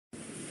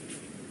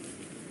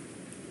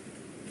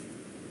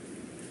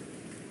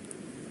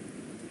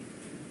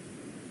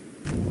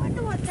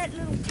what that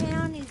little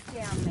town is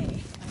down there.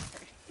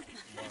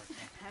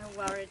 How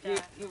worried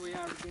Here we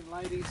are again,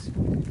 ladies.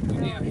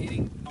 We're now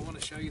heading, I want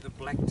to show you the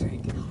black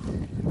tank.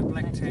 And the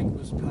black tank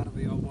was part of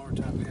the old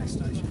Waratah power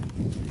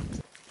station.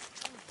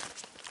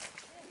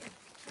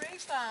 Tree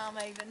farm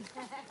even.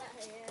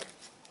 Yeah.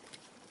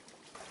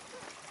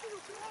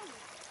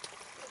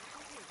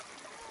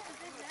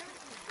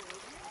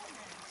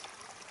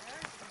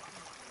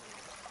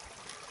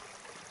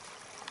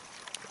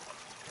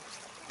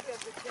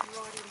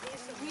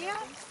 Here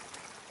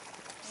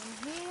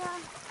and here.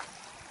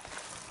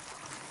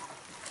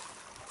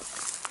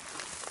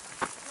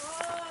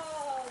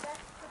 Oh, that's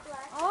the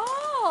black.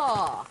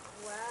 Oh!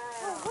 Wow.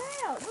 Oh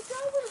wow! Look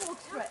over the walk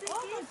straight.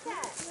 Oh,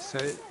 that? So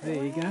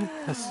there you go,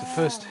 that's the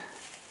first.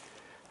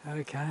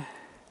 Okay,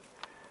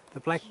 the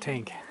black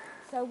tank.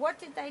 So what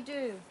did they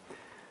do?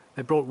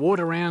 They brought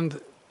water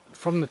around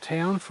from the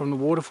town, from the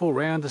waterfall,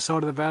 round the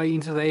side of the valley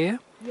into there.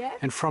 Yeah.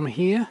 And from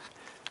here,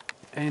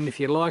 and if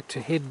you like to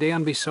head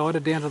down beside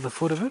it, down to the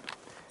foot of it,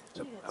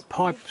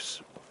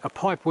 a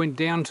pipe went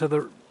down to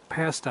the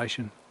power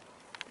station.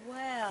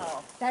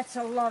 Wow. That's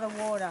a lot of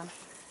water.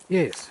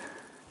 Yes.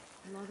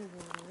 A lot of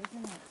water,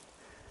 isn't it?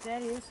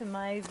 that is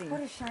amazing.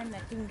 What a shame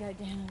that didn't go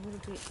down a little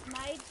bit.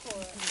 Made for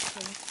it.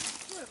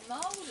 Put a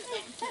mould it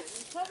onto.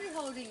 It's probably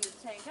holding the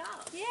tank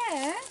up.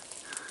 Yeah.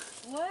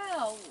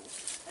 Wow,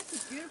 that's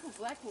a beautiful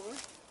blackwood.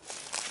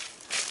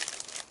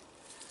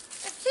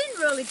 It's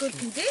in really good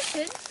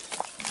condition.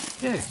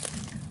 Yeah.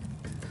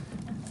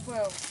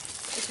 Well,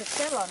 it's a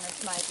cell on it,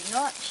 maybe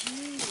not.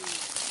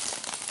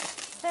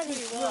 That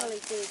is really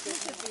big.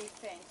 This would be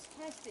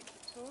fantastic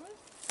for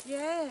tourists.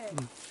 Yeah.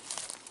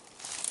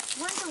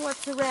 Wonder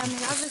what's around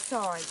the other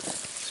side.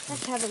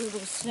 Let's have a little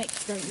sneak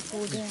peek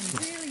before down.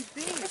 Really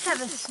big. Let's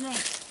have a sneak.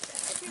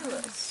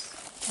 Fabulous.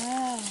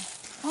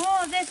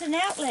 Oh, there's an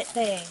outlet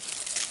there.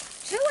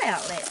 2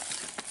 outlets.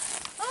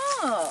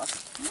 Oh,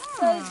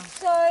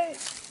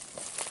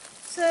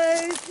 so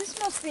this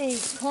must be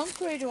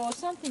concrete or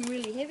something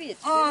really heavy.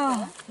 It's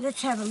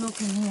Let's have a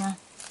look in here.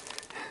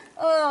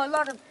 Oh, a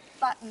lot of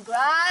button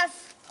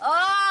grass.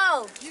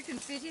 Oh, you can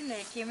fit in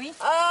there, Kimmy.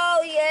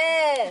 oh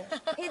yeah.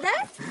 Hear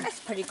that? That's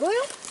pretty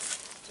good.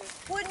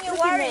 Wouldn't you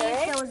worry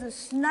if there was a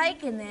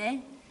snake in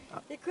there?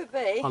 It could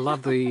be. I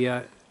love the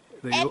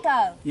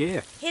Echo.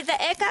 Yeah. Hear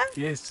the echo?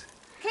 Yes.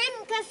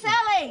 Kim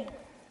Kecely.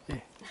 Yeah.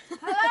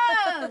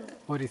 Hello.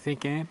 What do you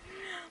think, Anne?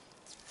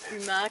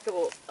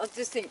 Remarkable. I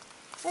just think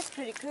That's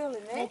pretty cool,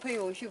 isn't more it?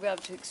 people should be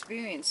able to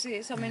experience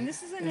this. I mean,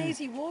 this is an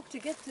easy walk to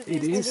get to this.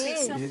 It is. To see It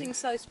is. something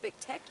so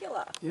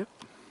spectacular. Yep.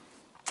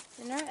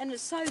 You know, and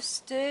it's so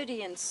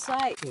sturdy and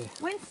safe. Yeah.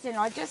 Winston,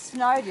 I just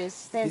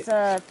noticed there's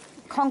a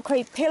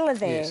concrete pillar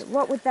there. Yes.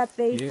 What would that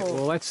be Yeah, for?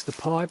 well, that's the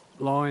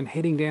pipeline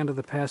heading down to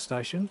the power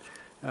station.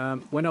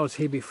 When I was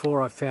here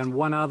before, I found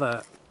one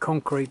other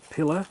concrete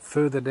pillar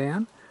further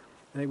down.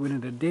 They went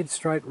in a dead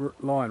straight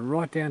line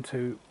right down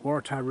to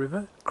Waratah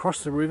River,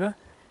 across the river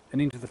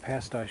and into the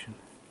power station.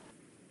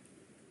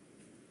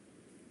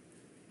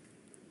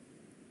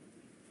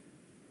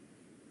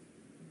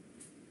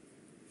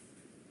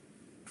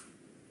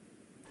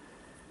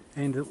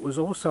 And it was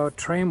also a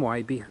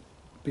tramway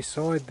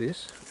beside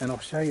this, and I'll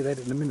show you that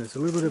in a minute. There's a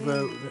little bit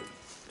of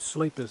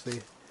sleepers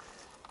there.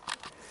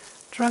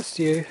 Trust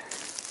you.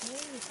 Yeah,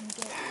 you can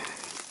get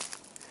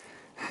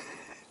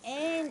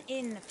Anne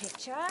in the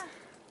picture.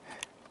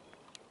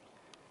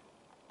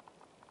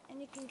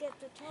 And you can get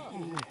the top.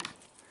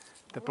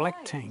 The black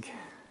Right. tank.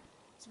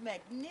 It's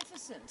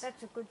magnificent.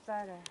 That's a good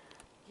photo.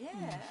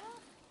 Yeah.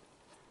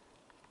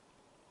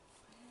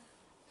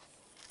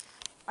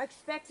 I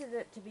expected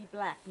it to be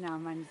black. No,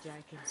 I'm only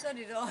joking. So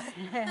did I.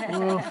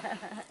 Well,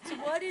 So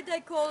why did they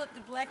call it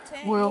the black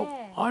tank? well,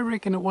 Yeah. I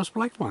reckon it was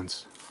black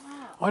once.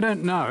 I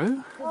don't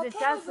know. Because it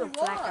does probably look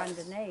black was.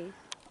 underneath.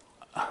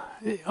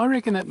 I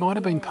reckon that might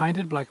have been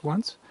painted black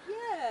once,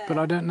 Yeah. but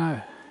I don't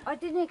know. I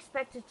didn't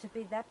expect it to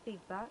be that big,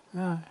 but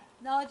No.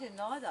 No, I didn't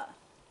either.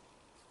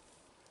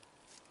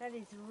 that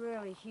is a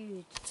really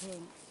huge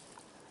tank.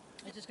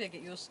 I'm just going to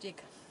get your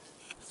stick.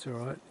 It's all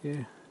right,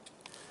 yeah.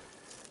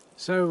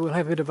 So we'll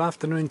have a bit of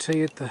afternoon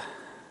tea at the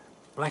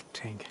black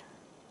tank.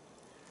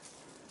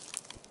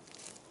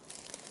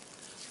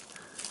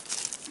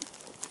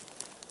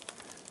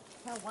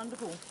 How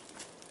wonderful.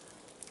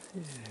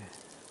 Yeah.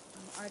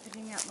 I'm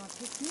opening up my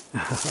picnic.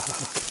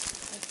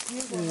 That's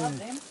beautiful. I love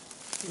them.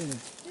 Yeah.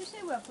 Do you see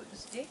where I put the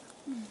stick?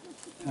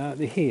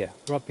 They're here,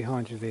 right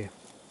behind you there.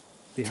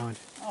 Behind.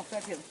 Oh,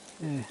 fabulous.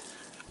 Yeah.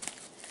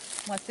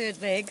 My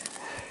third leg.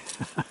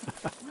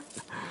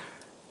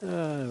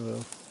 Oh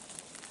well.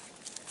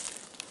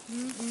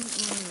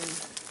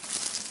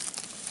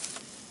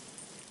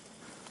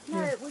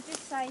 No, we're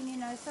just saying, you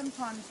know,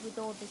 sometimes with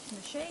all this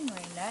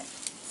machinery and that,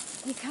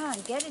 you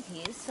can't get it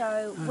here.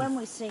 So when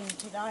we're seeing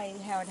today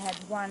how it had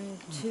 1,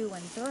 2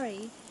 and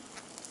 3,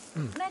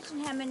 imagine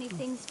how many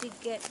things did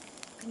get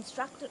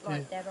constructed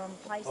like that on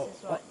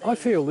places like that. I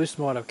feel this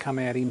might have come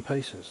out in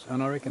pieces,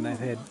 and I reckon they've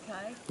had,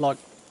 Okay. like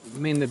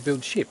men that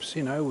build ships,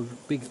 you know,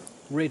 with big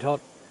red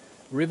hot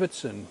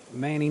rivets and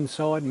man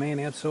inside, man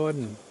outside,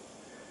 and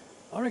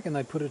I reckon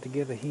they put it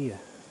together here,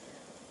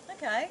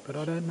 Okay. but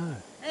I don't know.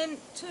 And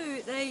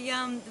two,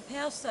 the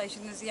power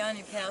station is the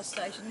only power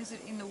station, is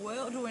it in the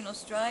world or in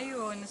Australia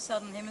or in the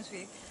Southern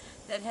Hemisphere,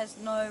 that has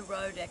no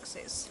road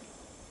access?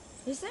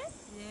 Is it?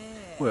 Yeah.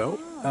 Well,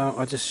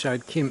 I just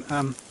showed Kim,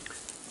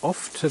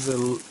 off to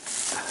the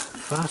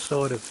far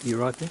side of, you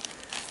right there,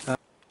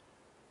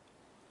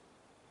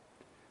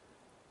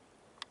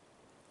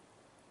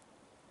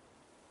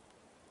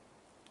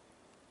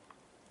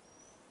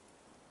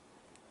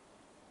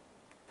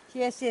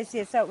 Yes,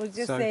 that was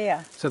just so,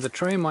 there. So the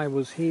tramway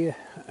was here,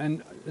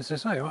 and as I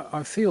say,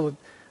 I feel that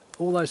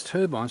all those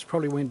turbines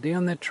probably went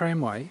down that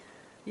tramway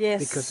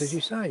Yes. because, as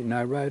you say,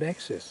 no road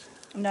access.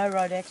 No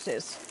road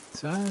access.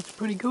 So it's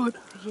pretty good.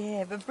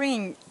 Yeah, but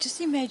just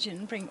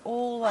imagine, bring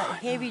all that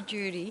heavy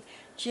duty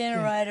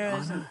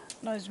generators and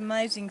those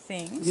amazing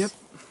things Yep.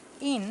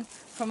 in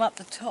from up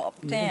the top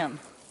down.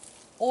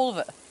 All of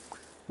it.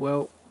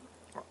 Well,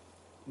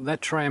 that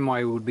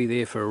tramway would be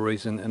there for a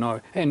reason, and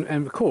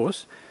of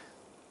course,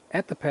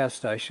 at the power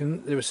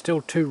station there were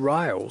still 2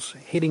 rails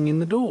heading in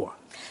the door.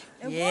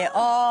 Yeah.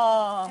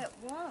 Oh, It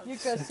was.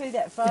 you've got to see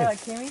that photo,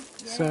 Kimmy.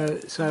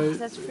 So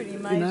That's pretty you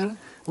amazing. know,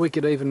 we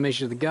could even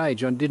measure the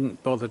gauge. I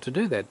didn't bother to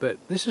do that, but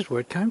this is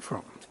where it came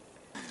from.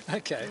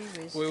 Okay,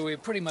 well, we're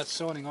pretty much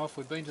signing off.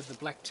 We've been to the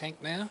black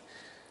tank now.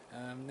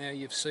 Now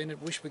you've seen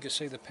it. Wish we could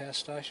see the power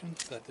station,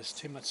 but there's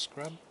too much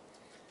scrub.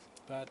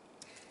 But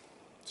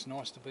it's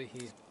nice to be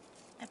here.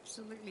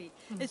 Absolutely.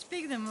 It's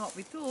bigger than what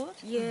we thought.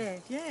 Yeah.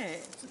 Yeah,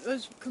 it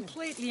was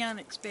completely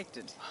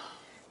unexpected.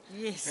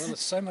 Yes. Well,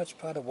 it's so much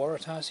part of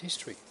Waratah's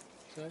history.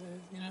 So,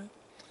 you know.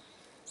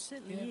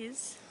 Certainly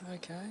is.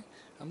 Okay,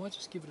 I might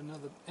just give it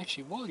another.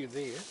 Actually, while you're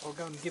there, I'll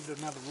go and give it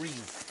another ring.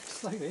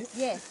 Stay there.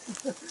 Yes.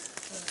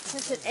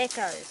 Since it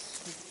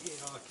echoes.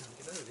 Yeah, I can't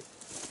get over there.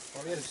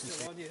 I'll get it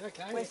inside. Yeah,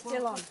 okay. We're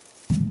still on.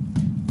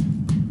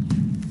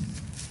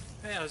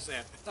 How's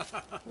that?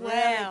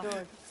 Wow.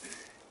 Good.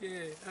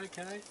 Yeah,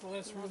 okay. Well,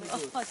 that's really good.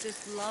 Oh, I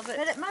just love it.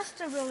 But it must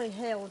have really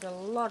held a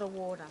lot of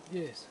water.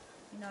 Yes.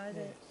 You know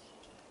that.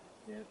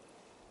 Yep.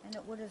 And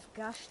it would have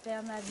gushed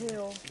down that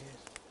hill. Yes.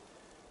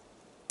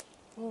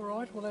 All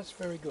right. Well, that's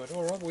very good.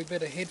 All right. We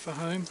better head for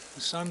home.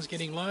 The sun's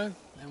getting low,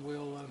 and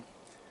we'll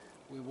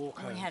walk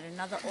home. We had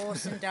another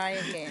awesome day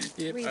again.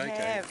 Yep, We okay.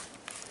 have.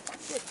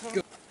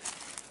 Good.